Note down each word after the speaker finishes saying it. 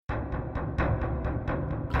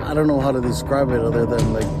I don't know how to describe it other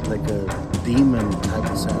than like a demon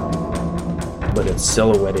type of sound. But it's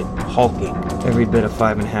silhouetted, hulking, every bit of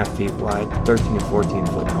 5.5 feet wide, 13 to 14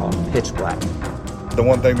 foot tall, pitch black. The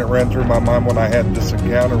one thing that ran through my mind when I had this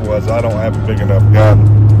encounter was I don't have a big enough gun.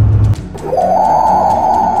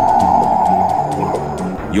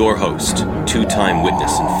 Your host, two-time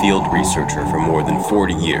witness and field researcher for more than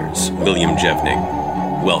 40 years, William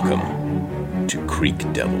Jevning. Welcome to Creek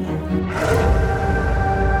Devil.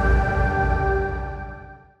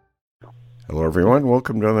 Hello everyone,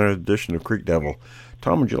 welcome to another edition of Creek Devil.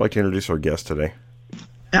 Tom, would you like to introduce our guest today?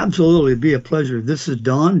 Absolutely, it'd be a pleasure. This is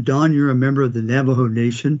Don. Don, you're a member of the Navajo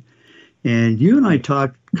Nation, and you and I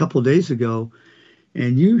talked a couple of days ago,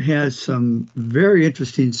 and you had some very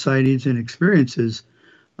interesting sightings and experiences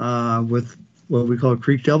with what we call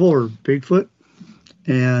Creek Devil or Bigfoot.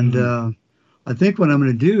 And I think what I'm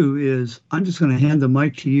going to do is I'm just going to hand the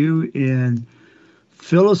mic to you and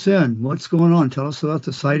fill us in. What's going on? Tell us about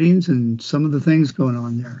the sightings and some of the things going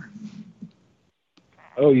on there.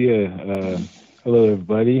 Oh, yeah. Hello,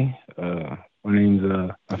 everybody. My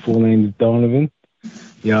full name is Donovan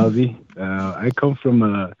Yowzy. I come from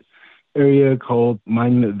an area called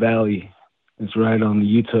Monument Valley. It's right on the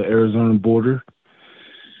Utah-Arizona border.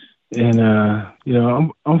 And,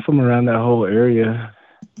 I'm from around that whole area.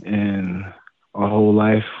 And our whole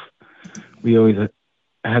life, we always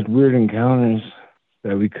had weird encounters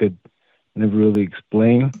that we could never really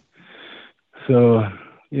explain. So,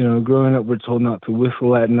 growing up, we're told not to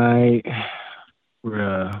whistle at night.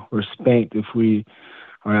 We're spanked if we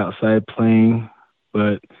are outside playing.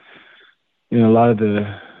 But, a lot of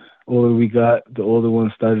the older we got, the older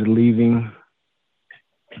ones started leaving.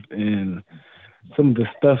 And some of the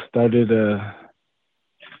stuff started, the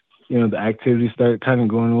activity started kind of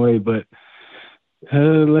going away. But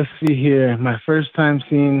let's see here. My first time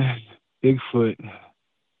seeing Bigfoot,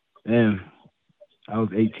 man, I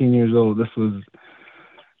was 18 years old. This was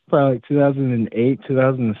probably like 2008,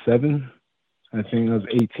 2007. I think I was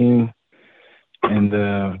 18. And,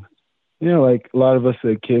 like a lot of us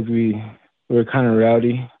as kids, we were kind of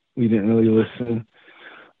rowdy. We didn't really listen.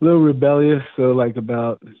 A little rebellious. So like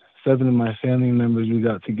about 7 of my family members, we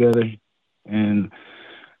got together. And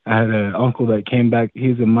I had an uncle that came back.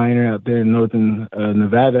 He's a miner out there in northern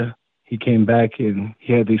Nevada. He came back and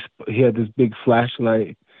he had this big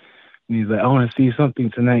flashlight. And he's like, I want to see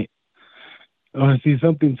something tonight. Because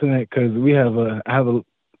I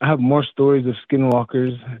have more stories of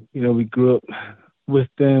skinwalkers. We grew up with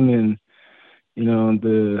them, and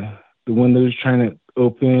the windows trying to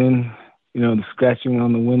open, the scratching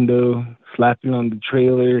on the window, slapping on the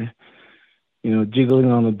trailer,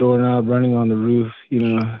 jiggling on the doorknob, running on the roof,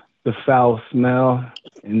 the foul smell,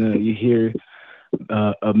 and you hear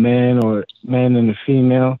a man and a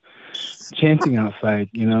female chanting outside.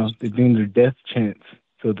 They're doing their death chants.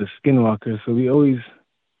 So the skinwalkers. So we always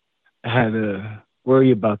had to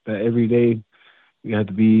worry about that every day. We had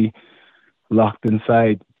to be locked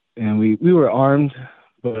inside, and we were armed,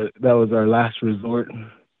 but that was our last resort.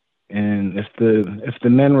 And if the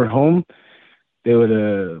men were home, they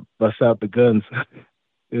would bust out the guns.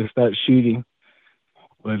 They would start shooting.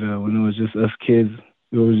 But when it was just us kids,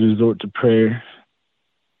 we always resort to prayer.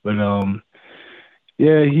 But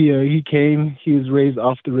he came. He was raised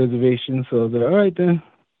off the reservation, so I was like, all right then,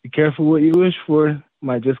 be careful what you wish for.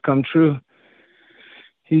 Might just come true.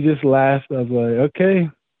 He just laughed. I was like, okay.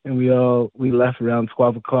 And we left around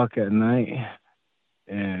 12 o'clock at night.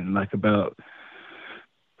 And like about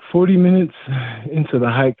 40 minutes into the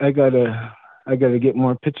hike, I gotta get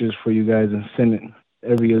more pictures for you guys and send it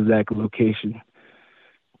every exact location.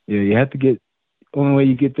 Yeah, you have to get. Only way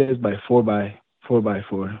you get there is by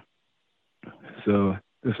 4x4. So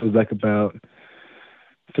this was like about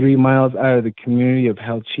 3 miles out of the community of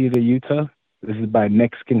Halchita, Utah. This is by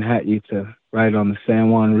Mexican Hat, Utah, right on the San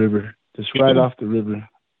Juan River, just right off the river.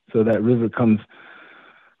 So that river comes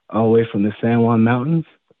all the way from the San Juan Mountains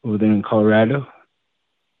over there in Colorado.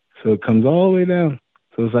 So it comes all the way down.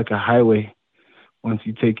 So it's like a highway once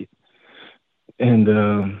you take it. And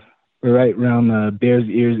we're right around Bears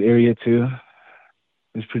Ears area too.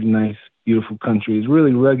 It's pretty nice, beautiful country. It's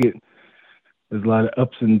really rugged. There's a lot of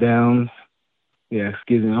ups and downs. Yeah,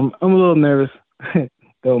 excuse me. I'm a little nervous.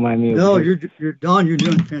 Don't mind me. No, you're Don. You're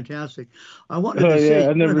doing fantastic. I wanted to say,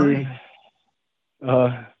 I never.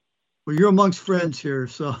 Well, you're amongst friends here,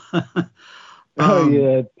 so.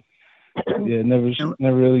 Yeah. Never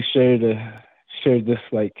really shared this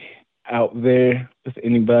like out there with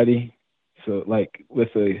anybody. So like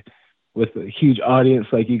with a huge audience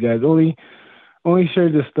like you guys, only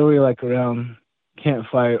shared this story like around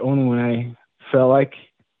campfire, only when I felt like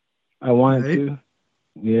I wanted to.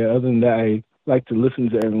 yeah, other than that, I like to listen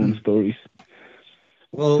to everyone's stories.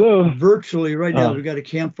 Well, So, virtually right now we got a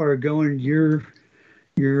campfire going. You're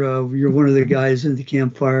one of the guys in the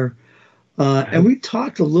campfire, and we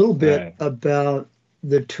talked a little bit right. about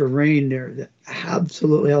the terrain there,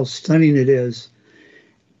 absolutely how stunning it is,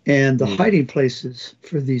 and the Yeah. hiding places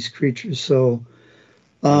for these creatures. So,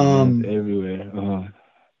 Oh man, it's um, everywhere.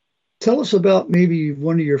 tell us about maybe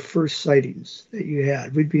one of your first sightings that you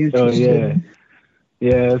had. We'd be Oh yeah, interested.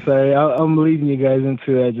 yeah. Sorry, I'm leading you guys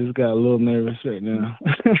into it. I just got a little nervous right now.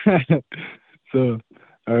 So,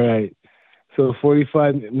 all right. So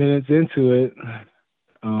 45 minutes into it,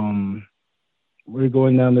 um, we're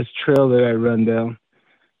going down this trail that I run down,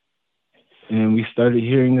 and we started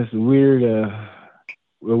hearing this a weird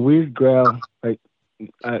growl, like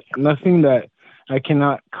nothing that I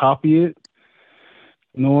cannot copy it,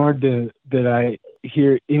 nor did I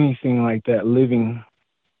hear anything like that living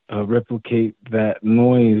replicate that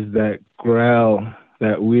noise, that growl,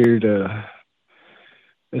 that weird.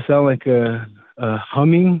 It sounded like a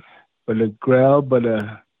humming, but a growl, but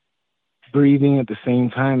a breathing at the same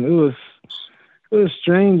time. It was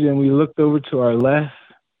strange, and we looked over to our left,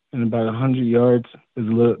 and about 100 yards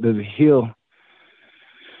there's a hill,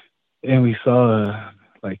 and we saw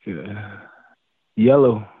like a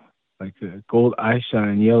yellow, like a gold eye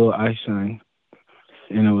shine, yellow eye shine,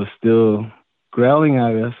 and it was still growling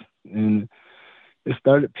at us, and it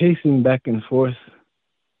started pacing back and forth,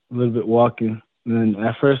 a little bit walking. And then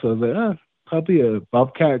at first I was like, probably a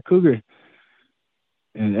bobcat cougar.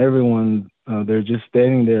 And everyone, they're just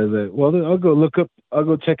standing there. Like, well, I'll go look up. I'll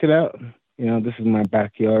go check it out. This is my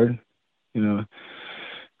backyard.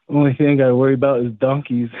 Only thing I worry about is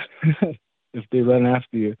donkeys if they run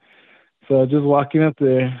after you. So I was just walking up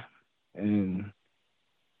there, and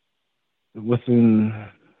within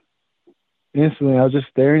instantly, I was just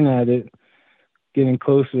staring at it, getting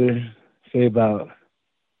closer, say about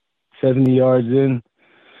 70 yards in.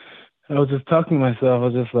 I was just talking to myself. I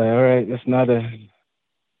was just like, all right, it's not a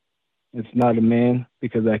man,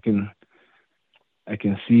 because I can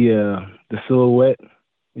see the silhouette.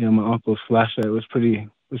 My uncle's flashlight was pretty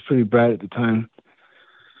bright at the time.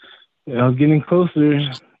 I was getting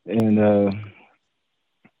closer, and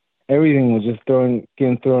everything was just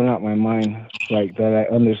getting thrown out my mind, like that I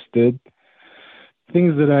understood.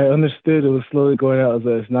 Things that I understood, it was slowly going out. As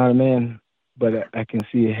it's not a man, but I can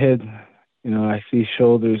see a head. I see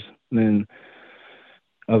shoulders, and then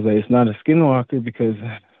I was like, it's not a skinwalker, because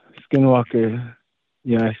skinwalker,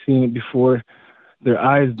 I've seen it before. Their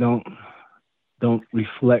eyes don't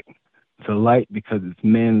reflect the light, because it's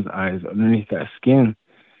man's eyes underneath that skin.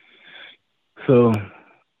 So,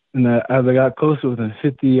 and as I got closer, within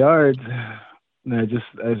 50 yards, and I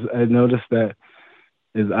noticed that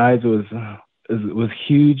his eyes was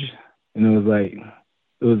huge, and it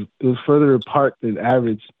was further apart than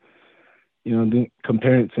average.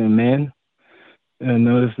 Comparing it to a man. And I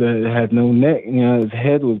noticed that it had no neck. His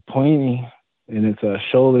head was pointy, and its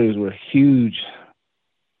shoulders were huge.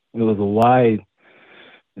 It was wide,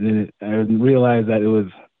 and then I realized that it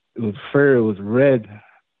was fur. It was red.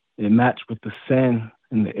 It matched with the sand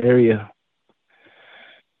in the area,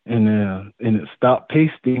 and it stopped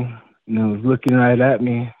pasting. And it was looking right at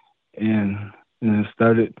me, and it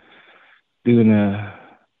started doing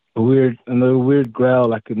another weird growl,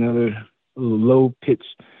 like another little low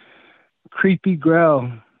pitched, creepy growl.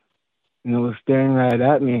 It was staring right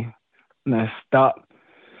at me, and I stopped.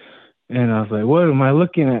 And I was like, what am I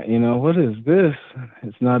looking at? What is this?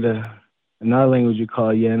 It's not in our language you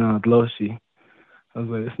call Yana Dloshi. I was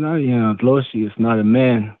like, it's not Yana Dloshi, it's not a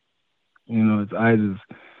man. Its eyes is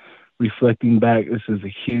reflecting back. This is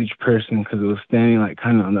a huge person, because it was standing like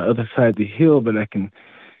kind of on the other side of the hill, but I can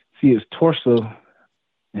see its torso.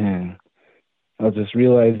 And I was just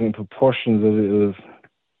realizing proportions of it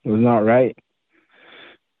was not right.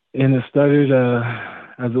 And it started,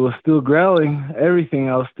 as it was still growling, everything,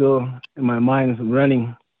 I was still in my mind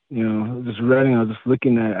running, just running. I was just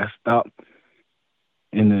looking at it. I stopped,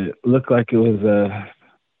 and it looked like it was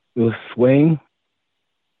swaying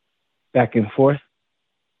back and forth.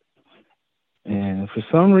 And for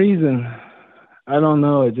some reason, I don't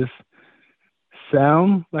know, it just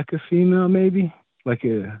sounded like a female, maybe, I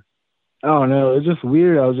don't know. It was just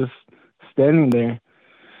weird. I was just standing there,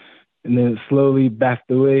 and then it slowly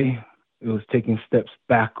backed away. It was taking steps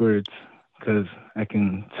backwards, because I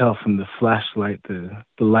can tell from the flashlight, the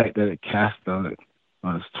light that it cast on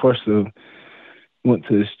his torso, went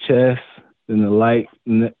to his chest, then the light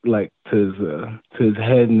like to his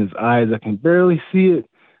head and his eyes. I can barely see it.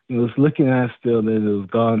 It was looking at us still, then it was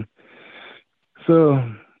gone. So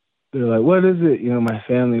they're like, what is it? My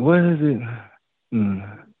family, what is it? And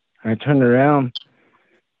I turned around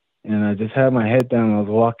and I just had my head down. I was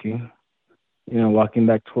walking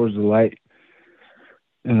back towards the light.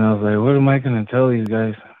 And I was like, what am I going to tell these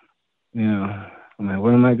guys? I'm like,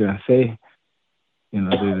 what am I going to say? They're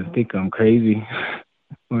going to think I'm crazy.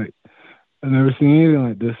 Like, I've never seen anything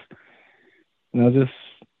like this. Just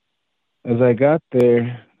as I got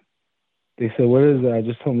there, they said, what is it? I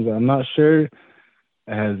just told them, I'm not sure. It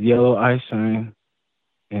has yellow eye shine.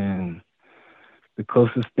 And the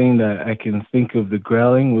closest thing that I can think of the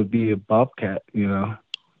growling would be a bobcat,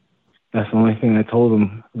 That's the only thing I told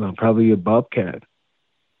them. Probably a bobcat.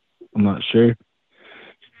 I'm not sure.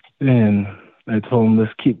 And I told them,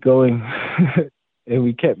 let's keep going. And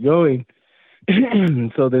we kept going.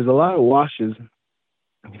 So there's a lot of washes.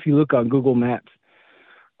 If you look on Google Maps,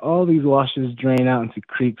 all these washes drain out into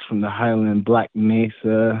creeks from the highland, Black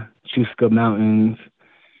Mesa, Chusca Mountains.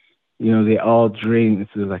 They all drain.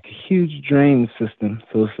 It's like a huge drain system.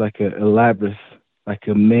 So it's like a labyrinth, like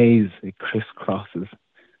a maze. It crisscrosses.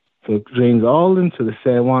 So it drains all into the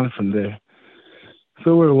San Juan from there.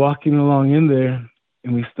 So we're walking along in there,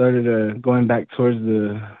 and we started going back towards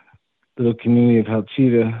the little community of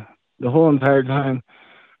Halchita. The whole entire time,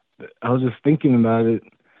 I was just thinking about it,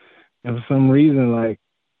 and for some reason, like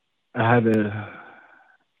I had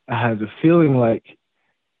the feeling like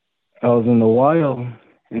I was in the wild,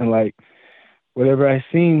 and like whatever I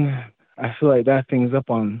seen, I feel like that thing's up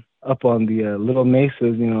on the little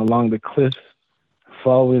mesas, along the cliffs,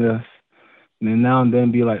 following us. And then now and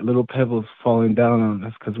then be like little pebbles falling down on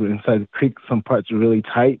us because we're inside the creek. Some parts are really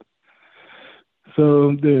tight.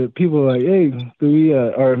 So the people are like, hey, do we,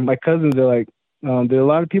 or my cousins are like, did a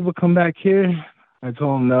lot of people come back here? I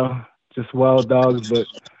told them no, just wild dogs, but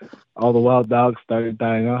all the wild dogs started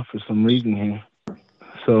dying off for some reason here.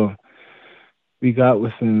 So we got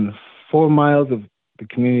within 4 miles of the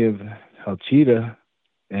community of Halchita,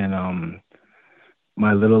 and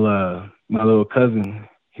my little cousin,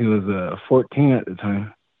 he was 14 at the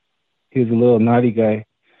time. He was a little naughty guy.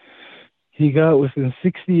 He got within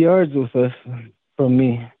 60 yards with us from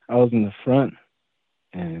me. I was in the front,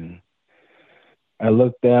 and I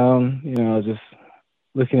looked down, just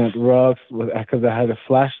looking at the rocks because I had a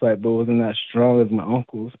flashlight, but it wasn't that strong as my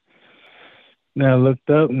uncle's. Then I looked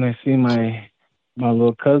up, and I see my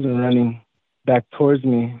little cousin running back towards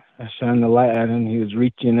me. I shined the light at him. He was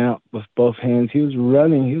reaching out with both hands. He was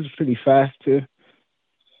running. He was pretty fast, too.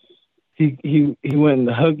 He went and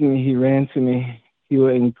hugged me. He ran to me. He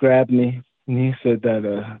went and grabbed me, and he said that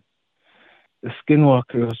the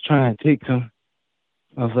skinwalker was trying to take him.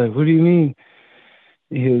 I was like, what do you mean?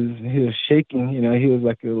 He was shaking. He was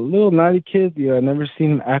like a little naughty kid. I never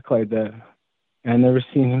seen him act like that. I never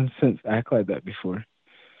seen him since act like that before.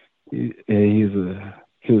 He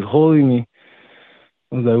was holding me.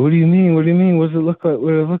 I was like, what do you mean? What do you mean? What does it look like?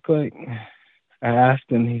 What does it look like? I asked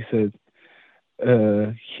him. He said,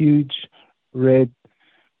 huge red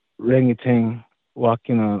orangutan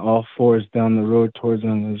walking on all fours down the road towards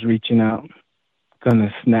him, was reaching out,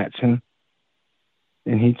 gonna snatch him.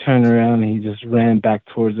 And he turned around and he just ran back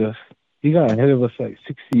towards us. He got ahead of us like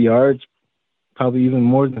 60 yards, probably even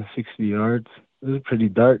more than 60 yards. It was pretty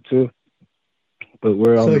dark too, but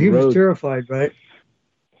we're on the road. So he was terrified, right?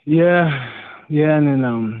 Yeah. And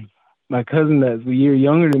then my cousin that's a year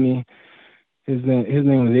younger than me, his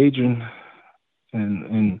name was Adrian,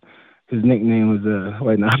 and his nickname was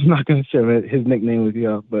wait, no, I'm not gonna share his nickname with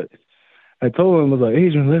y'all, but I told him, I was like,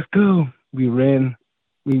 Adrian, let's go. We ran,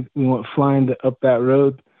 we went flying up that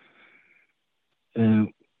road,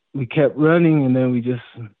 and we kept running, and then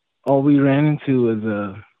all we ran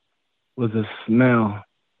into was a smell.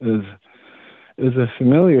 It was a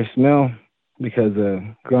familiar smell because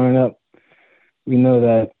growing up, we know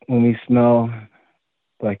that when we smell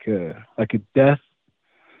like a death,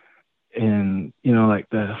 and like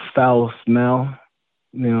the foul smell,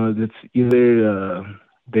 it's either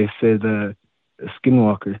they say the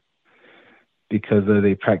skinwalker, because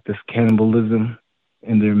they practice cannibalism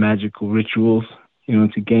in their magical rituals,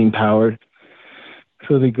 to gain power.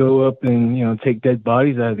 So they go up and take dead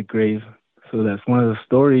bodies out of the grave. So that's one of the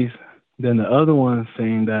stories. Then the other one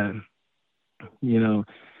saying that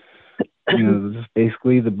just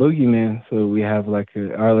basically the boogeyman. So we have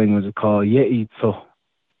our language is called ye'ito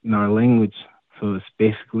in our language. So it's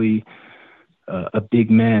basically a big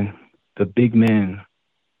man, the big man.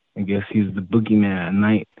 I guess he's the boogeyman at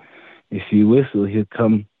night. If you whistle, he'll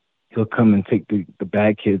come and take the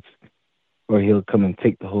bad kids, or he'll come and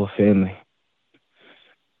take the whole family.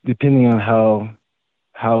 Depending on how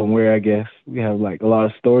and where, I guess. We have a lot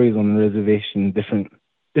of stories on the reservation,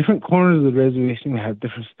 different corners of the reservation. We have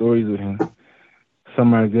different stories with him.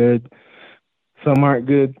 Some are good, some aren't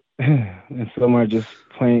good, and some are just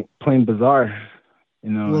plain bizarre.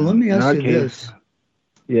 Well, let me in ask our you case, this.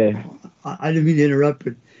 yeah. I didn't mean to interrupt,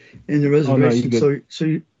 but in the Oh no, you reservation, good? so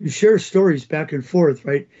you share stories back and forth,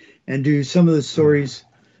 right? And do some of the stories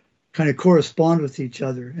kind of correspond with each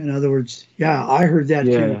other? In other words, yeah, I heard that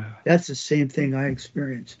too. Yeah. That's the same thing I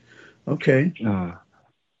experienced. Okay. Yeah.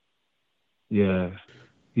 Yes.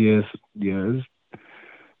 Yes.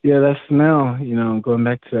 Yeah. That smell. Going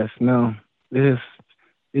back to that smell, it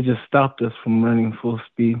just stopped us from running full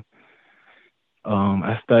speed.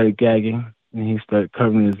 I started gagging, and he started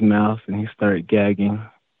covering his mouth, and he started gagging,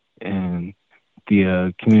 and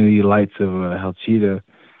the community lights of Halchita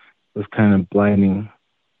was kind of blinding,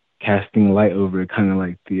 casting light over it, kind of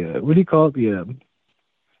like the what do you call it? The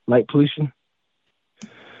light pollution.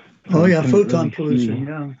 So Oh we yeah, couldn't photon really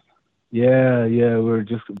pollution. see. Yeah. Yeah. We were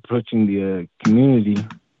just approaching the community,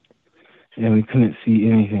 and we couldn't see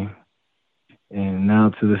anything. And now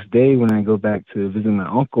to this day, when I go back to visit my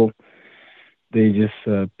uncle, they just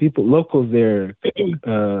locals there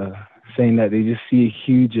saying that they just see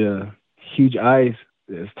huge eyes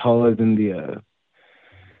that's taller than the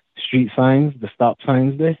street signs, the stop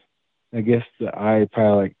signs there. I guess the eye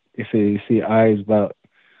probably like they say you see eyes about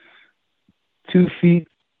 2 feet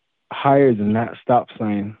higher than that stop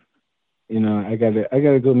sign. I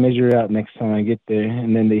gotta go measure it out next time I get there.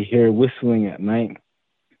 And then they hear whistling at night,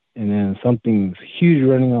 and then something's huge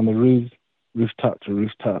running on the rooftop to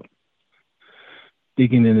rooftop,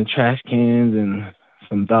 digging in the trash cans, and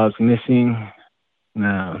some dogs missing.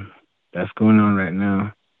 Now that's going on right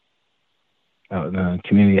now out in the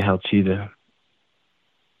community of Halchita.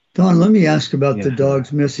 Don, let me ask about Yes, the sir.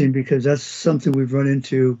 dogs missing because that's something we've run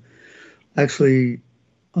into. Actually,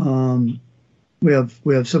 um, we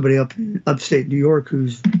have somebody up in upstate New York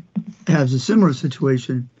who's has a similar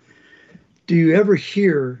situation. Do you ever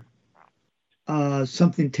hear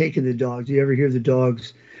something taking the dogs? Do you ever hear the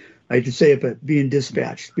dogs, I hate to say it, but being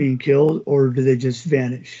dispatched, being killed, or do they just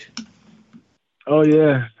vanish? Oh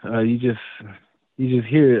yeah, you just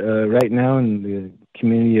hear it right now in the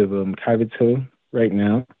community of Kaibito. Right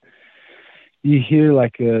now, you hear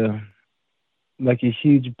like a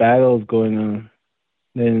huge battle is going on.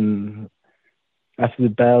 Then after the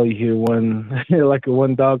battle, you hear one like a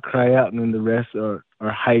one dog cry out, and then the rest are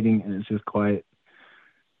hiding, and it's just quiet.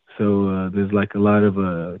 So there's like a lot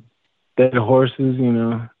of dead horses,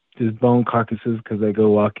 just bone carcasses because I go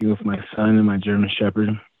walking with my son and my German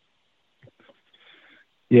Shepherd.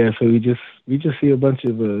 Yeah, so we just see a bunch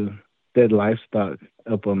of dead livestock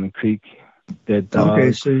up on the creek, dead Okay,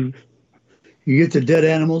 dogs. so you get the dead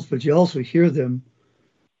animals, but you also hear them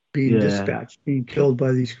being Yeah, dispatched, being killed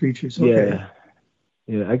by these creatures. Okay. yeah,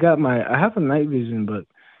 yeah. I have a night vision, but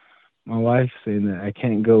my wife's saying that I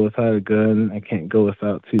can't go without a gun. I can't go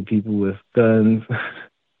without two people with guns.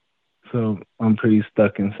 So I'm pretty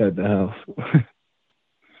stuck inside the house.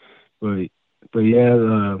 but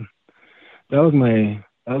yeah, that was my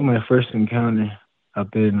first encounter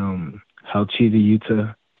up in Halchita,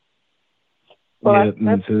 Utah. Well,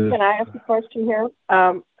 Yeah, can I ask a question here?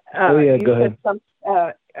 Oh yeah, You go said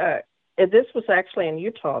ahead. this was actually in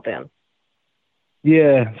Utah then.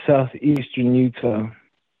 Yeah, southeastern Utah,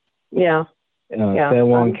 Yeah. San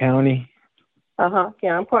Juan County.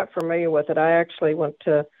 Yeah, I'm quite familiar with it. I actually went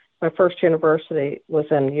to my first university was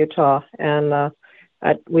in Utah, and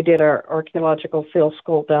we did our archaeological field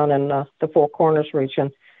school down in the Four Corners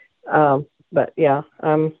region. But yeah,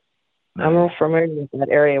 I'm real familiar with that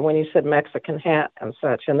area. When you said Mexican hat and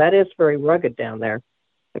such, and that is very rugged down there,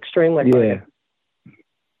 extremely rugged.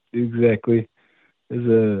 Yeah, exactly.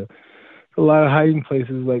 There's a lot of hiding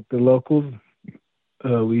places. Like the locals,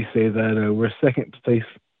 we say that we're second place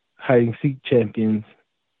hide and seek champions,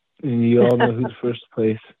 and you all know who's first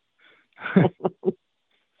place.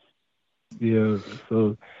 Yeah,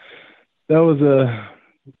 so that was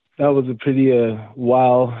a pretty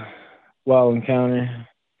wild encounter.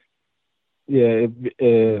 Yeah, I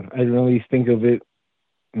didn't really think of it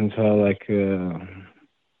until like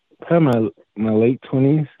probably my late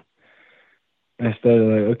 20s. I started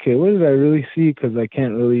like, okay, what did I really see? Because I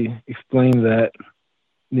can't really explain that.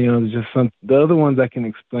 There's just the other ones I can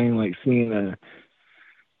explain, like seeing a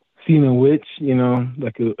witch,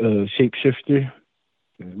 like a shapeshifter.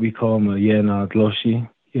 We call them a Yenagloshi.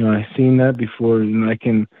 I've seen that before.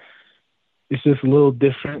 It's just a little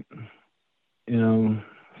different.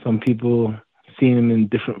 Some people seeing them in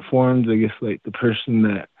different forms. I guess like the person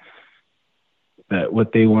that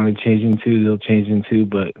what they want to change into, they'll change into,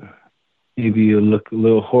 but maybe you'll look a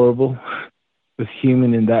little horrible with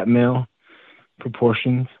human in that male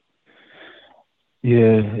proportions.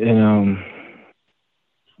 Yeah, and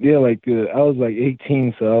yeah, like I was like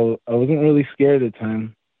 18, so I wasn't really scared at the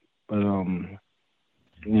time, but I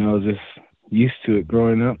was just used to it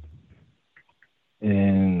growing up,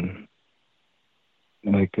 and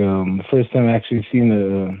like the first time I actually seen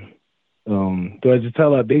do I just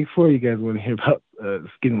tell about Bigfoot? Or you guys want to hear about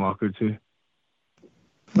Skinwalker too?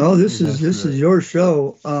 Oh, this is your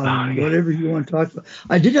show. Okay. Whatever you want to talk about.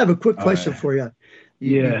 I did have a quick question for you.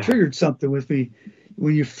 You Yeah. triggered something with me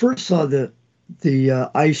when you first saw the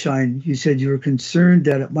eye shine. You said you were concerned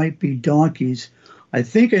that it might be donkeys. I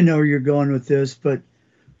think I know where you're going with this, but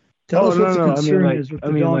tell us what the concern is with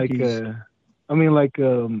the donkeys.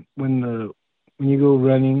 When you go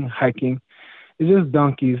running, hiking, it's just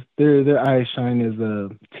donkeys. Their eye shine is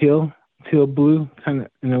teal blue, kind of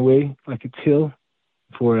in a way, like a teal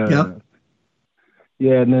for Yep.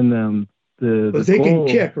 Yeah, and then But they can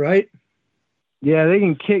kick, right? Yeah, they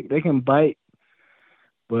can kick, they can bite,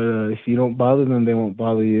 but if you don't bother them, they won't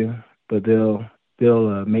bother you. But they'll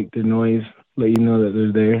make their noise, let you know that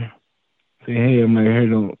they're there. Say, hey, I'm right here.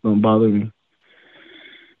 Don't bother me.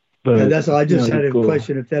 But Yeah, that's all. I just had a cool.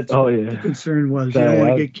 question if that's what the concern was. You don't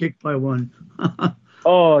want to get kicked by one.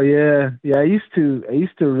 Oh yeah. I used to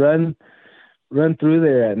run through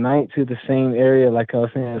there at night to the same area. Like I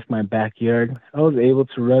was saying, it's my backyard. I was able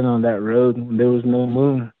to run on that road when there was no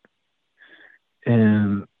moon,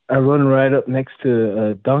 and I run right up next to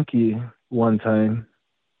a donkey one time,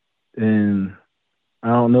 and I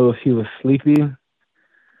don't know if he was sleeping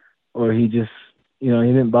or he just, he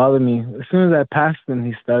didn't bother me. As soon as I passed him,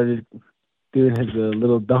 he started doing his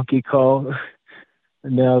little donkey call.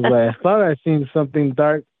 And then I was like, I thought I seen something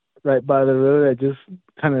dark right by the road. I just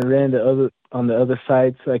kind of ran on the other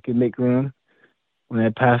side so I could make room. When I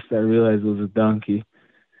passed, I realized it was a donkey.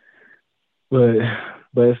 But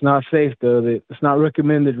it's not safe though. It's not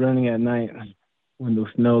recommended running at night when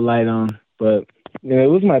there's no light on. But it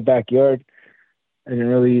was my backyard. I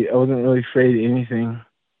wasn't really afraid of anything.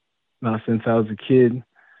 Not since I was a kid.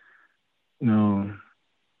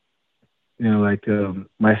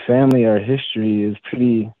 My family, our history is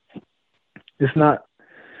pretty. It's not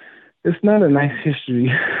a nice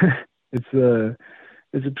history. It's a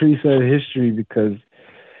pretty sad history because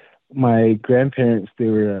my grandparents, they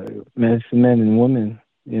were medicine men and women.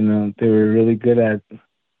 They were really good at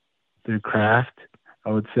their craft,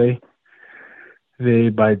 I would say.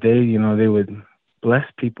 By day, they would bless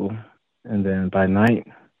people, and then by night,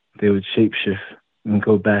 they would shapeshift and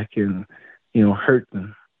go back and, hurt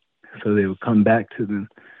them. So they would come back to them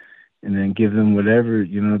and then give them whatever,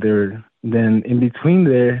 then in between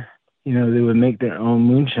there, they would make their own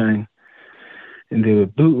moonshine, and they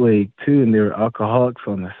would bootleg too, and they were alcoholics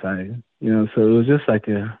on the side, so it was just like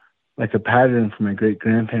a pattern for my great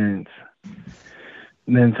grandparents.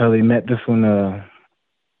 And then until they met this one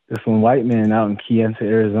white man out in Keyenta,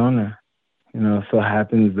 Arizona. So it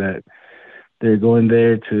happens that they're going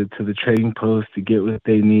there to the trading post to get what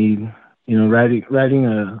they need. Riding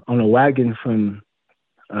on a wagon from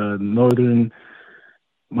northern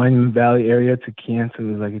Monument Valley area to Keyenta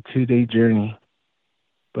was like a 2-day journey.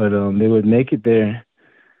 But they would make it there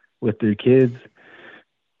with their kids,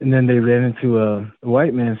 and then they ran into a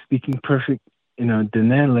white man speaking perfect,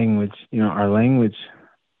 Diné language, our language,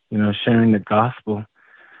 sharing the gospel.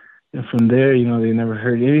 And from there, they never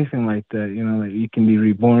heard anything like that, like you can be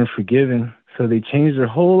reborn, forgiven. So they changed their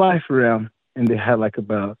whole life around, and they had like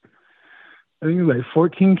about, I think it was like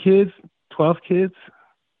 14 kids, 12 kids.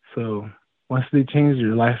 So once they changed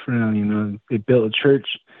their life around, they built a church,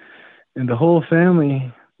 and the whole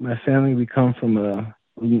family, my family, we come from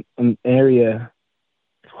an area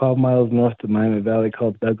 12 miles north of Miami Valley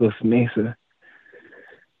called Douglas Mesa.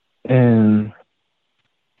 And,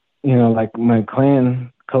 like my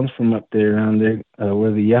clan comes from up there around there.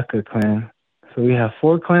 We're the Yucca clan. So we have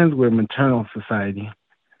 4 clans. We're a maternal society.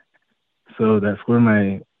 So that's where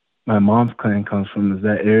my mom's clan comes from, is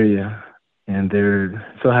that area. And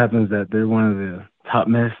so happens that they're one of the top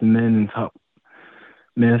medicine men and top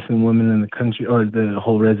medicine women in the country, or the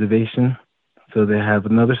whole reservation. So they have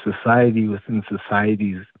another society within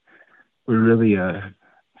societies. We're really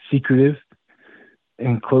secretive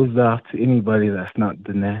and closed off to anybody that's not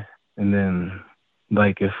Diné. And then,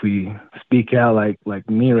 like, if we speak out, like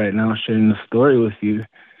me right now, sharing the story with you,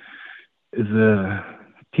 is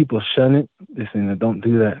people shun it. They say, no, don't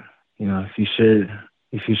do that. If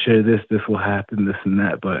you share this will happen, this and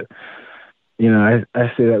that. But I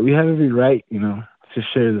say that we have every right, to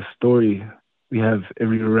share the story. We have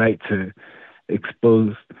every right to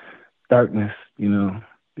expose darkness,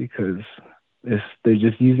 because they're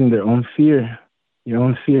just using their own fear, your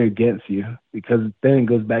own fear against you. Because then it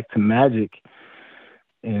goes back to magic.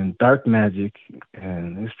 and dark magic,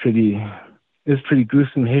 and it's pretty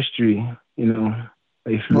gruesome history, you know.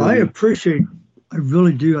 Like, Well, really, I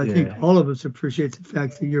really do. I think yeah, all of us appreciate the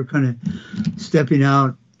fact that you're kind of stepping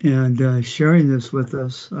out and sharing this with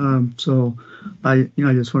us. So I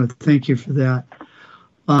just want to thank you for that.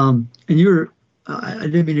 And I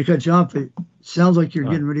didn't mean to cut you off, but it sounds like you're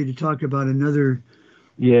getting ready to talk about another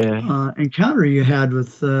yeah, encounter you had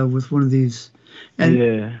with one of these. And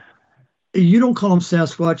yeah. you don't call them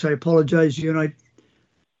Sasquatch. I apologize. You and I.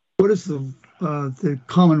 What is the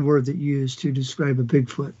common word that you use to describe a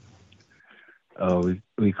Bigfoot? Oh,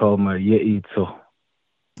 we call them a Yeti. So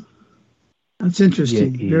That's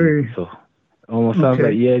interesting. Yeti. Very So almost sounds like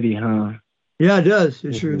okay. Yeti, huh? Yeah, it does.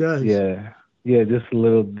 It sure does. Yeah, yeah, just a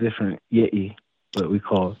little different. Yeti, but we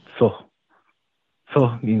call it so.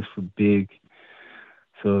 So means for big.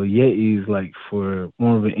 So Yeti is like for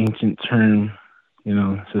more of an ancient term, you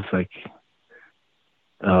know. It's just like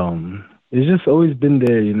it's just always been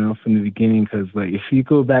there, you know, from the beginning. Because like if you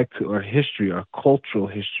go back to our history, our cultural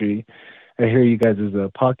history, I hear you guys as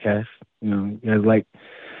a podcast, you know, you guys like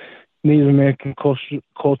Native American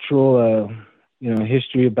cultural, you know,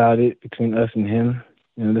 history about it between us and him.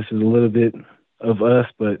 You know, this is a little bit of us,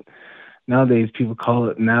 but nowadays people call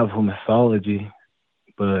it Navajo mythology.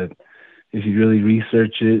 But if you really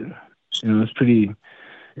research it, you know,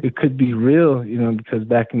 it could be real, you know, because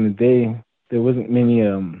back in the day, there wasn't many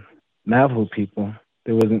Navajo people.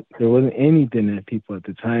 There wasn't any Diné people at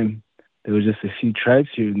the time. There was just a few tribes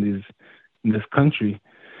here in this country,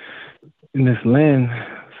 in this land.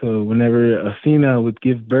 So whenever a female would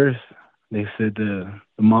give birth, they said the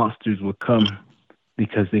monsters would come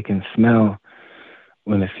because they can smell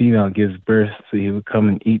when a female gives birth. So he would come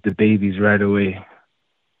and eat the babies right away.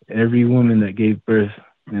 Every woman that gave birth,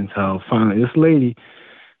 until finally this lady,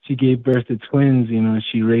 she gave birth to twins. You know,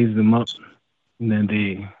 she raised them up, and then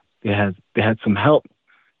they had some help,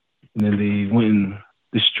 and then they went and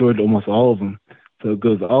destroyed almost all of them. So it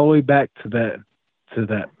goes all the way back to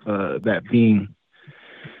that being.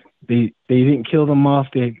 They didn't kill them off.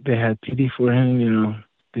 They had pity for him. You know,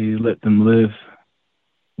 they let them live.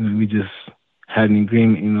 And we just had an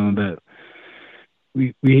agreement. You know that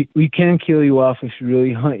we can kill you off if we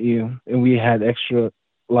really hunt you, and we had a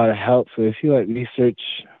lot of help. So if you like research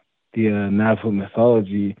the Navajo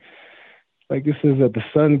mythology, like this is that the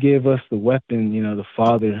son gave us the weapon, you know, the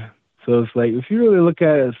father. So it's like if you really look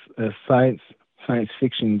at it as science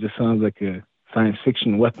fiction, it just sounds like a science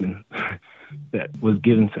fiction weapon that was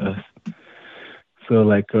given to us. So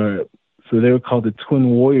so they were called the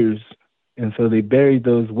Twin Warriors, and so they buried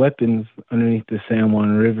those weapons underneath the San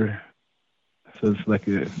Juan River. So it's like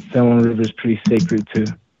San Juan River is pretty sacred too.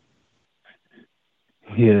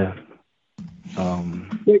 Yeah.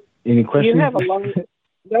 Any questions? You have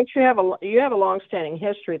a long-standing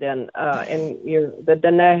history then in the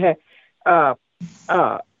Diné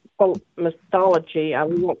mythology.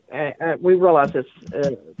 We realize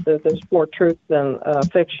there's more truth than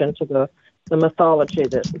fiction to the mythology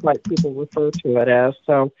that white people refer to it as.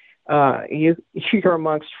 So you're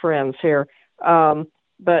amongst friends here,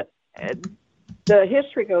 but the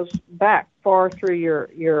history goes back far through your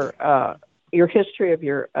history of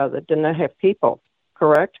the Diné people,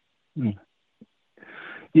 correct?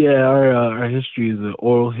 Yeah, our history is an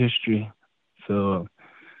oral history. So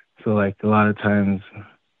like a lot of times,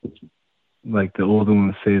 like the older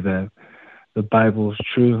ones say that the Bible is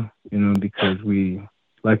true, you know, because we,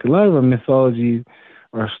 like a lot of our mythology,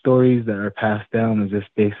 our stories that are passed down is just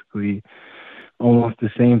basically almost the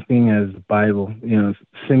same thing as the Bible. You know,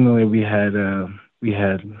 similarly, we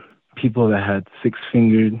had people that had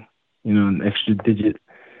 6-fingered, you know, an extra digit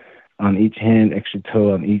on each hand, extra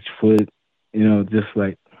toe on each foot, you know, just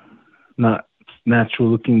like not natural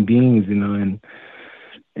looking beings, you know, and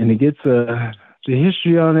it gets the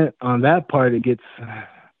history on that part, it gets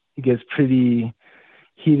pretty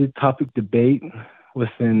heated topic debate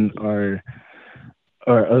within our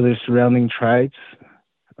other surrounding tribes,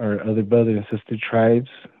 our other brother and sister tribes.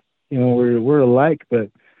 You know, we're alike, but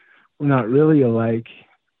we're not really alike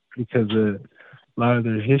because a lot of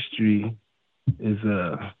their history is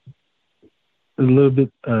a little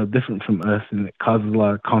bit different from us, and it causes a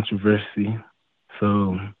lot of controversy.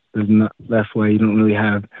 So that's why you don't really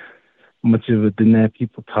have much of a Diné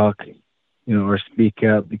people talk, you know, or speak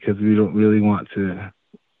out, because we don't really want to,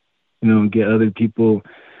 you know, get other people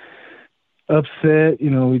upset. You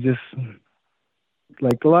know, we just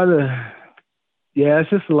like it's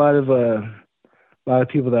just a lot of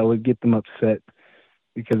people that would get them upset,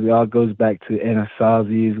 because it all goes back to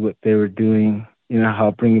Anasazis, what they were doing, you know,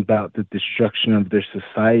 how bring about the destruction of their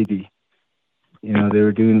society. You know,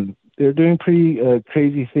 they they're doing pretty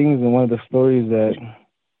crazy things. And one of the stories that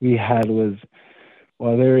we had was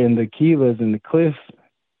while they were in the kivas and the cliffs,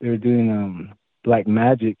 they were doing black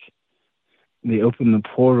magic. They opened the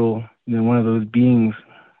portal, and then one of those beings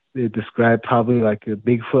they described probably like a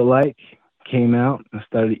Bigfoot-like came out and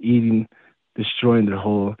started eating, destroying their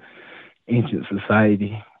whole ancient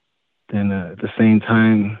society. Then at the same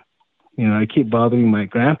time, I keep bothering my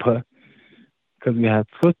grandpa because we had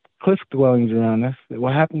cliff dwellings around us.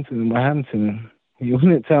 What happened to them? What happened to them? He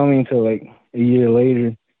wouldn't tell me until like a year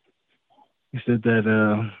later. He said that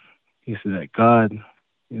God,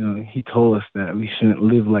 he told us that we shouldn't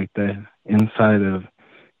live like that inside of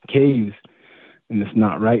caves, and it's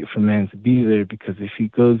not right for man to be there, because if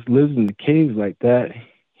he lives in the caves like that,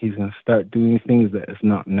 he's going to start doing things that is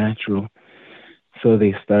not natural. So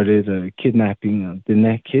they started kidnapping the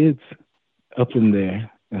neck kids up in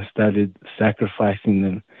there and started sacrificing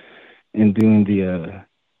them and doing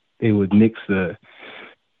they would mix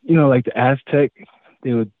like the Aztec,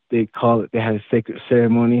 they had a sacred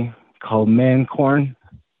ceremony called man corn.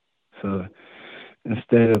 So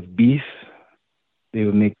instead of beef, they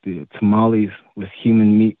would make the tamales with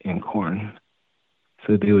human meat and corn.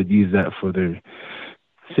 So they would use that for their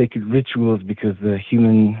sacred rituals, because the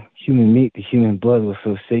human meat, the human blood was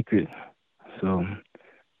so sacred. So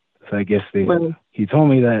I guess he told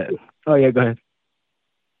me that. Oh yeah, go ahead.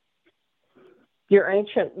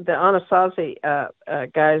 The Anasazi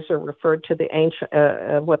guys are referred to the ancient,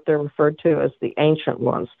 what they're referred to as the ancient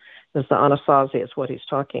ones. As the Anasazi is what he's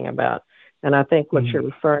talking about. And I think what you're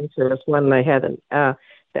referring to is when they had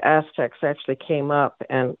the Aztecs actually came up,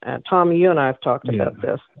 and Tom, you and I have talked about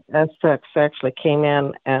this. Aztecs actually came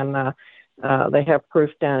in, and they have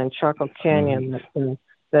proof down in Chaco Canyon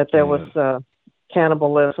that there was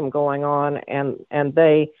cannibalism going on, and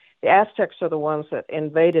the Aztecs are the ones that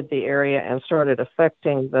invaded the area and started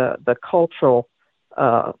affecting the cultural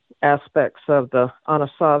aspects of the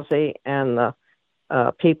Anasazi and the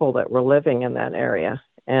people that were living in that area.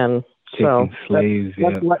 And so slaves,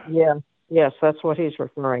 yes, that's what he's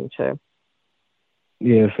referring to.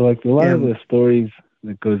 Yeah, so like a lot of the stories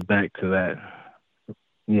that goes back to that.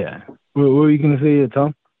 Yeah. What were you going to say,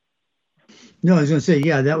 Tom? No, I was going to say,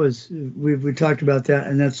 that was, we talked about that,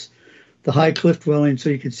 and that's the high cliff dwelling, so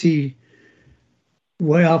you could see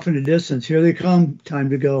way off in the distance. Here they come, time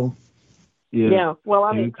to go. Yeah. Well,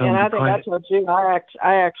 I think I told you, I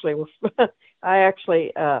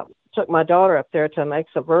actually took my daughter up there to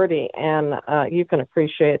Mesa Verde, and you can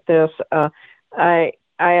appreciate this. I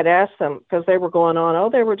had asked them, because they were going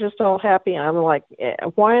on, they were just all happy. And I'm like,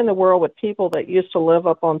 why in the world would people that used to live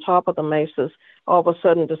up on top of the mesas all of a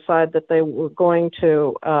sudden decide that they were going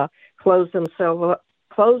to close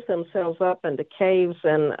themselves up into caves?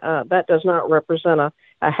 And that does not represent a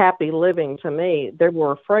happy living to me. They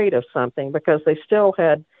were afraid of something, because they still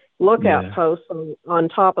had lookout posts on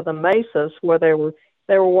top of the mesas where they were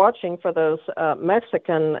watching for those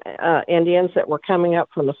Mexican Indians that were coming up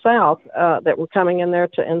from the south, that were coming in there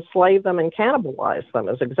to enslave them and cannibalize them,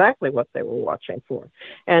 is exactly what they were watching for.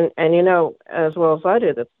 And as well as I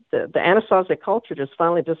do, that the Anasazi culture just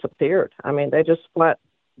finally disappeared. I mean, they just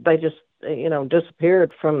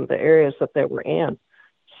disappeared from the areas that they were in.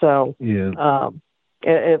 So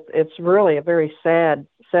it's really a very sad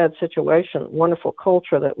situation. Wonderful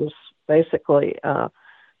culture that was basically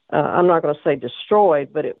I'm not going to say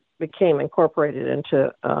destroyed, but it became incorporated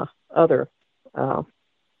into other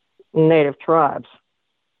native tribes.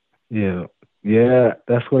 Yeah,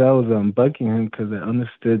 that's what I was bugging him, because I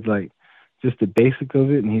understood like just the basic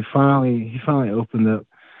of it, and he finally opened up.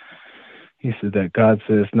 He said that God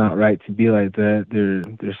said it's not right to be like that. They're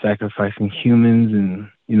sacrificing humans and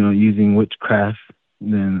using witchcraft.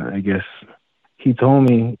 Then I guess he told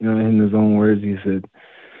me, in his own words, he said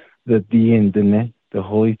that the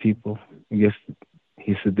holy people, I guess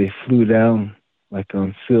he said they flew down like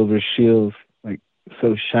on silver shields, like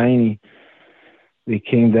so shiny. They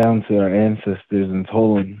came down to our ancestors and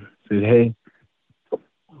told them, said, hey,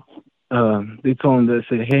 they told them, they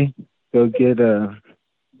said, hey, go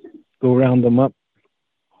round them up.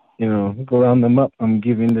 Go round them up. I'm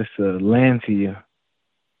giving this land to you.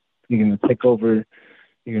 You're going to take over.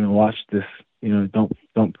 You're going to watch this.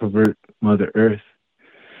 Don't pervert Mother Earth.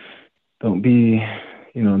 Don't be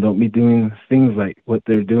doing things like what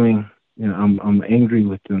they're doing. I'm angry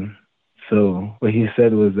with them. So what he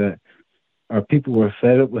said was that our people were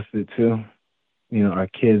fed up with it too. Our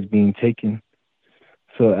kids being taken.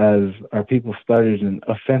 So as our people started an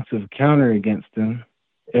offensive counter against them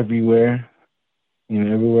everywhere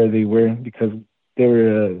they were, because they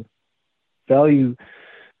were value,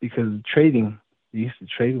 because of trading. They used to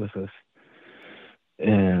trade with us.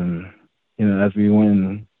 And, as we went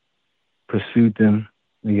and pursued them,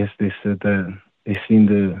 I guess they said that they seen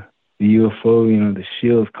the UFO, the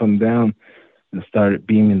shields come down and started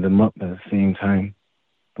beaming them up at the same time,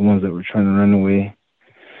 the ones that were trying to run away.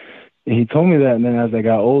 And he told me that, and then as I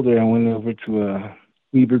got older, I went over to a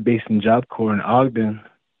Weber Basin Job Corps in Ogden,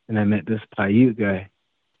 and I met this Paiute guy.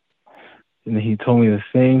 And he told me the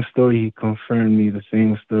same story. He confirmed me the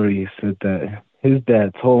same story. He said that his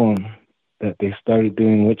dad told him that they started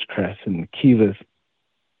doing witchcraft in the Kivas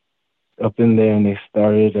up in there, and they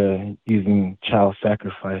started using child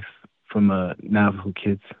sacrifice from Navajo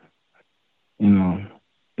kids.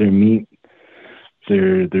 Their meat,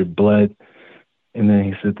 their blood. And then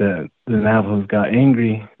he said that the Navajos got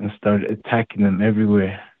angry and started attacking them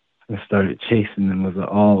everywhere and started chasing them. It was an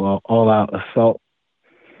all-out assault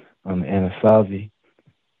on the Anasazi.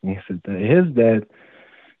 And he said that his dad,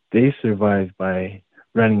 they survived by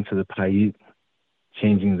running to the Paiute,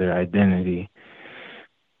 changing their identity,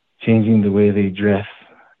 changing the way they dress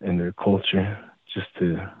and their culture just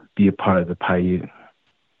to be a part of the Paiute.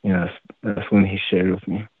 That's when he shared with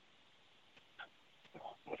me.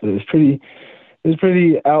 So it's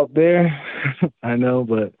pretty out there, I know,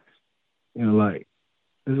 but,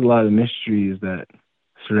 there's a lot of mysteries that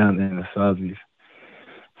surround the Anasazis.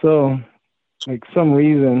 So, some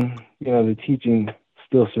reason, the teaching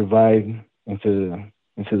still survived into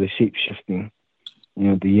the shape-shifting.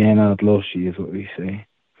 The Yana Loshi is what we say.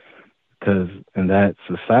 Because in that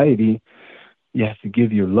society, you have to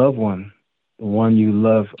give your loved one, the one you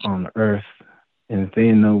love on earth, and if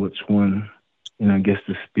they know which one, I guess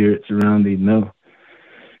the spirits around, they know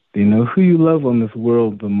who you love on this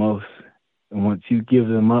world the most. And once you give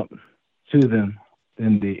them up to them,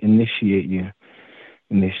 then they initiate you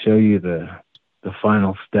and they show you the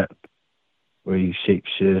final step where you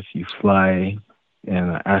shapeshift, you fly,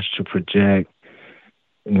 and astral project,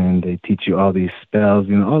 and then they teach you all these spells.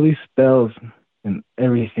 All these spells and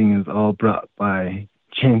everything is all brought by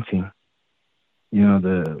chanting.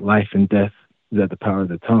 The life and death is at the power of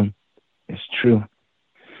the tongue. It's true.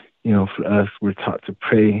 For us, we're taught to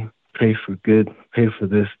pray for good, pray for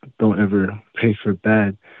this, don't ever pray for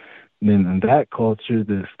bad. And then in that culture,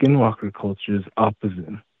 the skinwalker culture is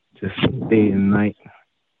opposite, just day and night.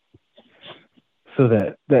 So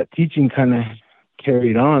that teaching kind of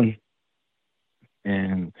carried on,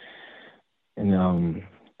 and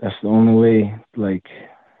that's the only way, a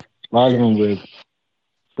lot of them would.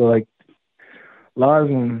 So, a lot of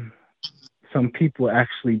them, some people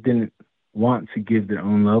actually didn't want to give their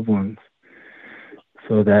own loved ones.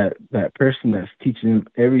 So that person that's teaching them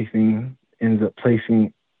everything ends up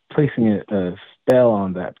placing a spell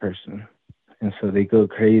on that person. And so they go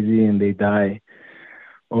crazy and they die,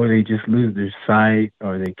 or they just lose their sight,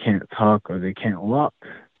 or they can't talk, or they can't walk.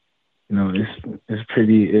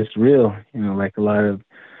 It's real. A lot of,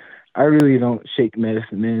 I really don't shake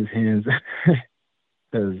medicine man's hands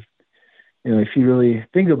because, if you really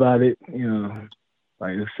think about it,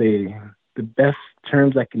 let's say the best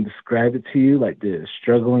terms I can describe it to you, the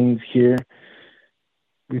strugglings here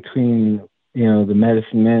between, the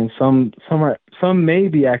medicine men, some may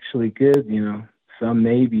be actually good, some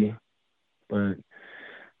may be, but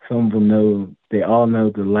some of them they all know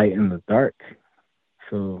the light and the dark.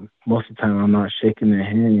 So most of the time I'm not shaking their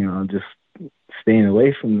hand, I'm just staying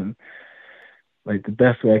away from them. The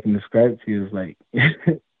best way I can describe it to you is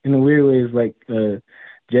in a weird way, is the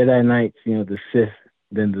Jedi Knights, the Sith,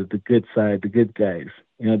 then the good side, the good guys.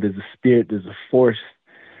 There's a spirit, there's a force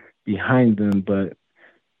behind them, but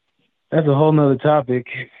that's a whole nother topic.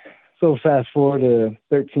 So fast forward to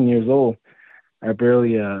 13 years old, I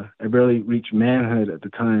barely reached manhood at the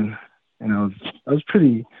time, and I was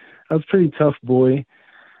pretty tough boy.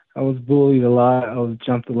 I was bullied a lot. I was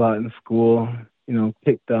jumped a lot in school,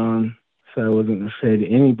 picked on, so I wasn't afraid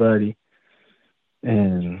of anybody.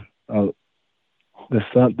 And the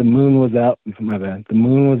moon was out. My bad. The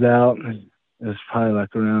moon was out. It was probably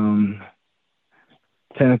around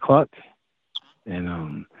 10 o'clock,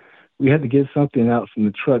 and we had to get something out from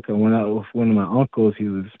the truck. I went out with one of my uncles. He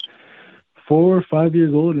was 4 or 5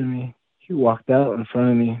 years older than me. He walked out in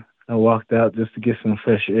front of me. I walked out just to get some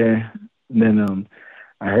fresh air. And then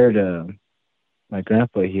I heard my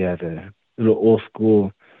grandpa, he had a little old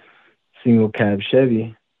school single cab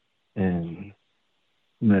Chevy, and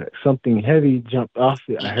something heavy jumped off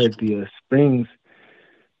it. I heard the springs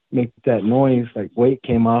make that noise, weight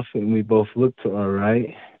came off it, and we both looked to our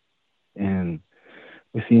right, and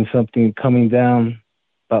we seen something coming down,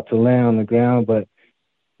 about to land on the ground, but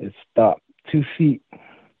it stopped 2 feet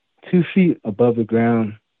above the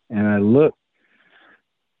ground. And I looked,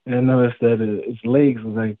 and I noticed that its legs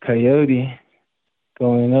was like a coyote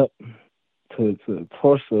going up to the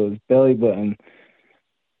torso, his belly button,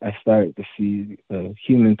 I started to see a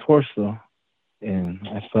human torso. And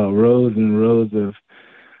I saw rows and rows of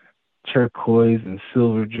turquoise and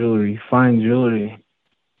silver jewelry, fine jewelry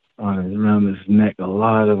around his neck, a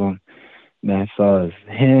lot of them. And I saw his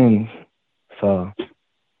hands, saw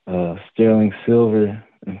sterling silver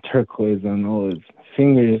and turquoise on all his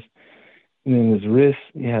fingers. And then his wrists,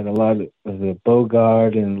 he had a lot of the bow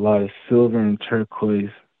guard and a lot of silver and turquoise.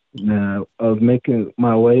 Now, I was making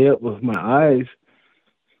my way up with my eyes,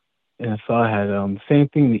 and I saw I had same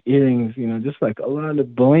thing, the earrings, just like a lot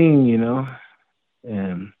of bling,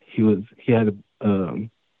 And he had on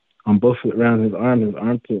both around his arm, his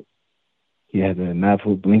armpit, he had a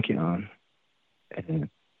Navajo blanket on, and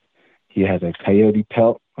he had a coyote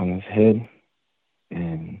pelt on his head,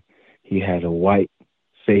 and he had a white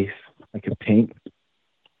face like a paint.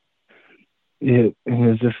 Yeah, and he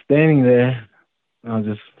was just standing there. I was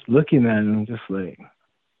just looking at him, just like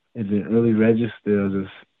it didn't really register.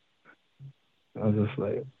 I was just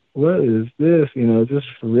like, what is this? Just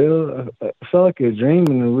for real. I felt like a dream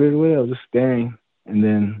in a weird way. I was just staring, and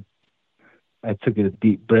then I took a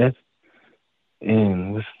deep breath,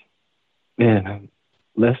 and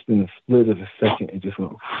less than a split of a second, it just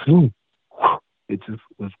went. Whoo, it just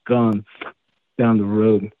was gone down the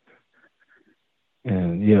road.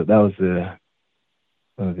 And that was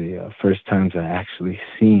one of the first times I actually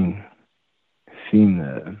seen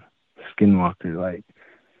the skinwalker, like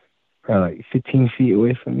probably like 15 feet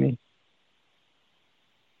away from me.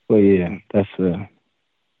 But yeah, that's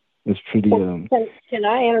pretty. Can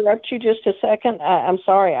I interrupt you just a second? I'm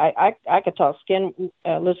sorry. I could talk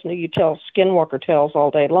listen to you tell skinwalker tales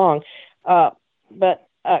all day long, but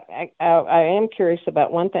I am curious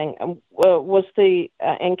about one thing. Was the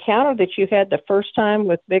encounter that you had the first time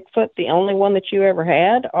with Bigfoot the only one that you ever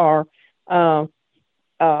had, or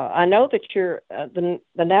I know that the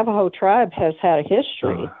Navajo tribe has had a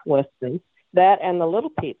history with that and the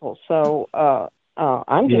little people. So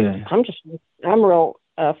I'm real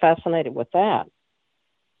fascinated with that.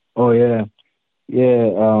 Oh yeah.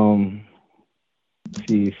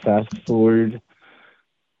 See, fast forward.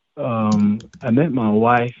 I met my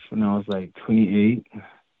wife when I was like 28.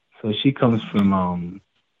 So she comes from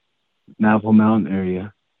Navajo Mountain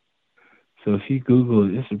area. So if you Google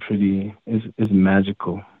it, it's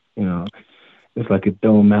magical. It's like a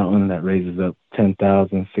dome mountain that raises up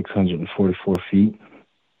 10,644 feet.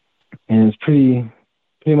 And it's pretty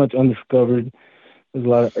much undiscovered. There's a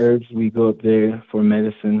lot of herbs. We go up there for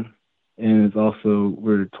medicine. And it's also,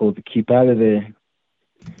 we're told to keep out of there.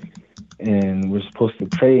 And we're supposed to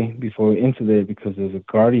pray before we enter there because there's a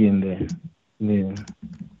guardian there.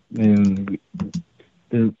 And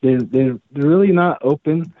they're really not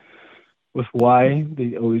open with why.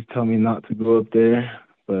 They always tell me not to go up there,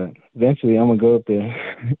 but eventually I'm gonna go up there.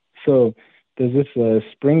 So there's this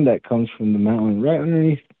spring that comes from the mountain right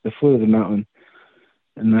underneath the foot of the mountain,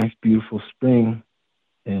 a nice beautiful spring.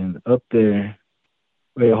 And up there,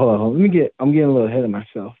 wait, hold on. I'm getting a little ahead of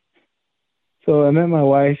myself. So I met my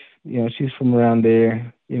wife. She's from around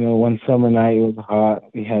there. One summer night, it was hot.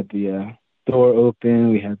 We had the door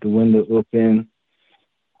open. We had the window open.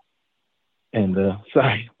 And,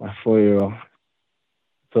 sorry, my 4-year-old.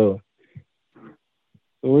 So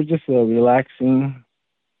we're just relaxing.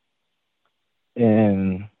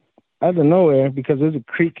 And out of nowhere, because there's a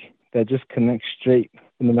creek that just connects straight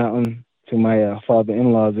from the mountain to my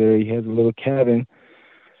father-in-law's area. He has a little cabin.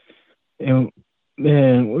 And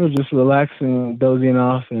man, we were just relaxing, dozing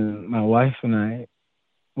off, and my wife and I,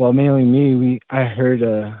 well, mainly me, I heard,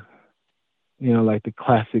 like the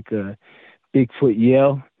classic Bigfoot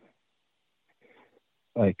yell,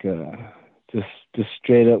 like just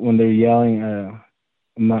straight up when they're yelling.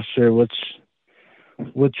 I'm not sure which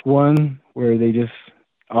one, where they just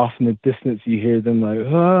off in the distance you hear them like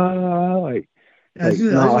like. I was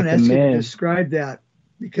going to ask you to describe that,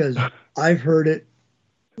 because I've heard it.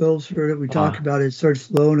 Will's heard it. We talk about it. It starts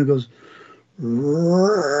slow and it goes,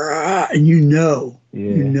 and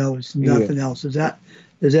it's nothing else. Is that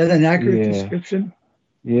an accurate description?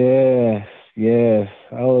 Yes.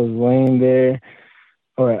 I was laying there.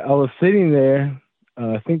 All right, I was sitting there.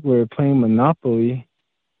 I think we were playing Monopoly,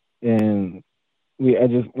 and I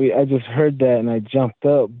just heard that, and I jumped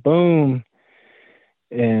up, boom,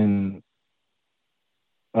 and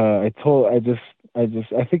I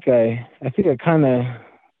think I kind of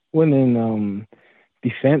went in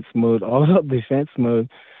defense mode, all out defense mode.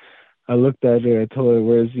 I looked at her. I told her,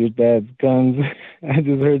 "Where's your dad's guns?" I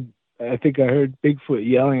think I heard Bigfoot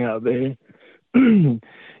yelling out there.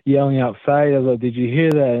 yelling outside. I was like, did you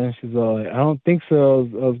hear that? And she's all like, I don't think so.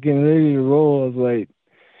 I was getting ready to roll. I was like,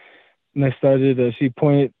 and I started, she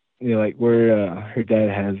pointed, like where her dad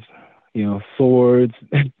has, swords,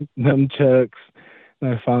 nunchucks.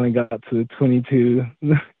 And I finally got to the 22.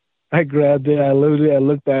 I grabbed it, I loaded it, I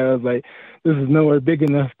looked at it, I was like, this is nowhere big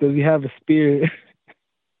enough. Does he have a spear?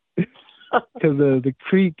 Because the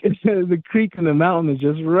creek in the mountain is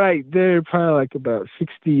just right there, probably like about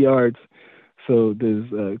 60 yards. So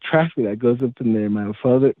there's traffic that goes up in there. My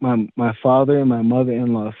father and my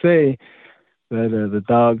mother-in-law say that the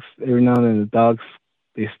dogs, every now and then the dogs,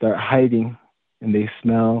 they start hiding and they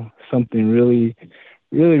smell something really,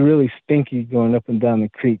 really, really stinky going up and down the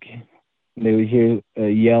creek. And they would hear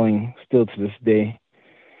yelling still to this day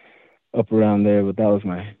up around there. But that was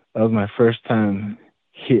my first time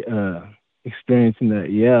experiencing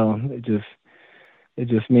that yell. It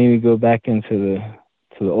just made me go back into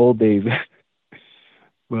the old days.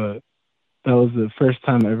 But that was the first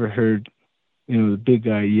time I ever heard, the big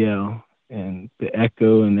guy yell, and the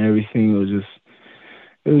echo and everything was just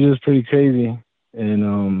pretty crazy.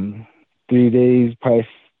 And 3 days, probably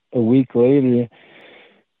a week later,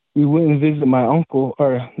 we went and visited my uncle,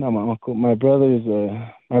 or not my uncle, my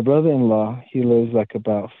brother-in-law. He lives like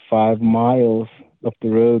about 5 miles up the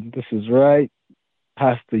road. This is right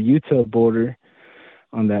past the Utah border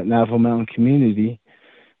on that Navajo mountain community.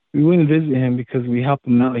 We went and visited him because we helped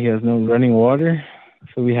him out. He has no running water,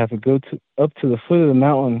 so we have to go up to the foot of the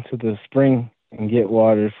mountain to the spring and get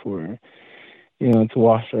water for, to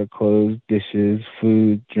wash our clothes, dishes,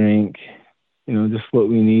 food, drink, just what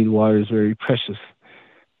we need. Water is very precious,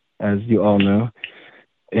 as you all know.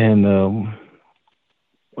 And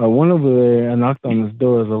I went over there, I knocked on his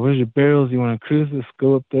door. I was like, where's your barrels? You want to cruise? Let's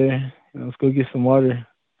go up there. Let's go get some water.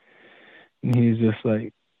 And he was just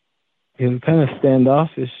like, he was kind of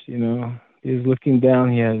standoffish, He was looking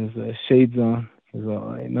down. He had his shades on. He was all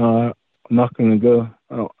like, no, I'm not going to go.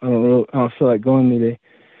 I don't feel like going today.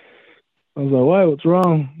 I was like, why? What's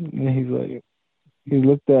wrong? And he's like, he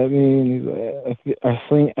looked at me and he's like, I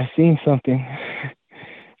seen something.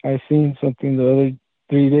 I seen something the other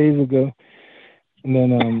 3 days ago. And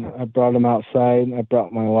then I brought him outside, and I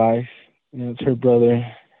brought my wife, it's her brother,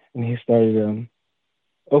 and he started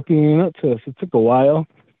opening up to us. It took a while,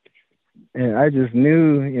 and I just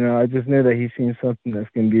knew that he's seen something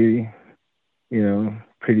that's going to be,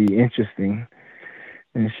 pretty interesting.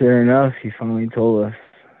 And sure enough, he finally told us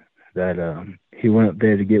that he went up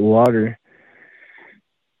there to get water.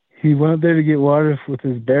 He went up there to get water with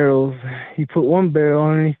his barrels. He put one barrel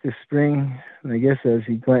underneath the spring, and I guess as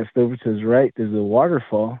he glanced over to his right, there's a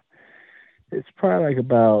waterfall. It's probably like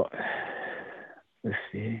about,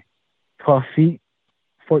 12 feet,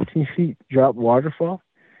 14 feet drop waterfall.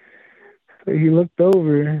 So he looked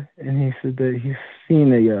over, and he said that he's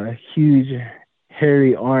seen a huge,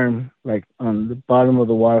 hairy arm, like on the bottom of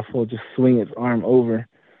the waterfall, just swing its arm over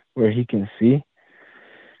where he can see.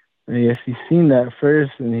 And yes, he's seen that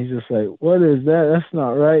first, and he's just like, what is that? That's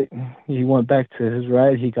not right. He went back to his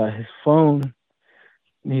right. He got his phone,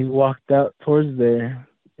 and he walked out towards there,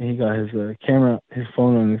 and he got his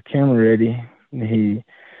phone on his camera ready. And he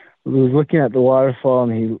was looking at the waterfall,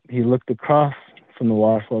 and he looked across from the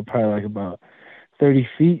waterfall, probably like about 30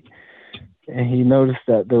 feet, and he noticed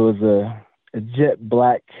that there was a jet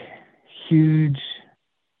black, huge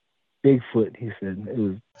Bigfoot, he said. It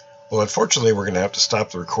was. Well, unfortunately, we're going to have to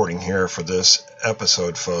stop the recording here for this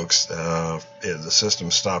episode, folks. The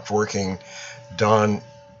system stopped working. Don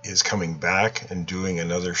is coming back and doing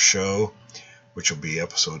another show, which will be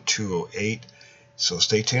episode 208. So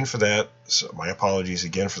stay tuned for that. So my apologies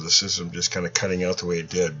again for the system just kind of cutting out the way it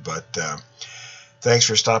did. But thanks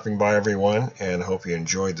for stopping by, everyone, and hope you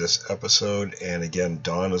enjoyed this episode. And again,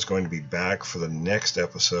 Don is going to be back for the next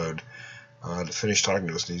episode to finish talking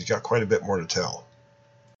to us. He's got quite a bit more to tell.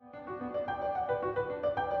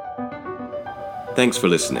 Thanks for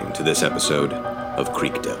listening to this episode of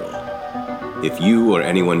Creek Devil. If you or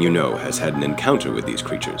anyone you know has had an encounter with these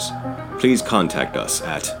creatures, please contact us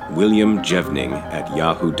at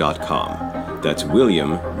williamjevning@yahoo.com. That's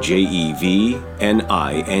William, Jevning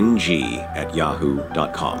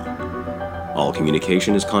 @yahoo.com. All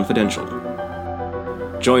communication is confidential.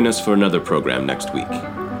 Join us for another program next week.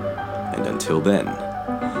 And until then,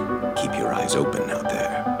 keep your eyes open out there.